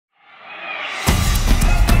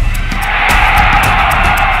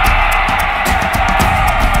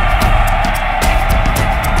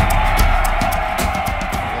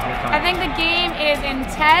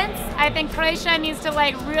think Croatia needs to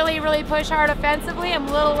like really push hard offensively. I'm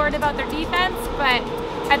a little worried about their defense, but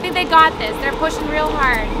I think they got this. They're pushing real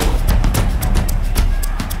hard.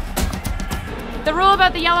 The rule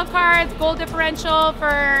about the yellow cards, goal differential for,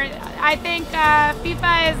 I think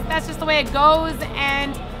FIFA is, that's just the way it goes,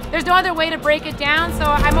 and there's no other way to break it down, so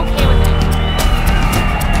I'm okay with it.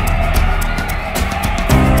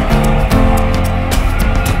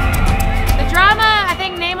 The drama, I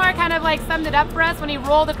think Neymar kind of like summed it up for us when he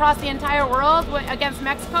rolled across the entire world against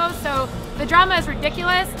Mexico, so the drama is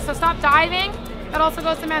ridiculous, so stop diving. That also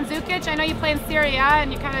goes to Mandzukic. I know you play in Syria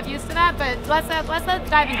and you're kind of used to that, but let's let the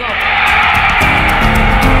diving go.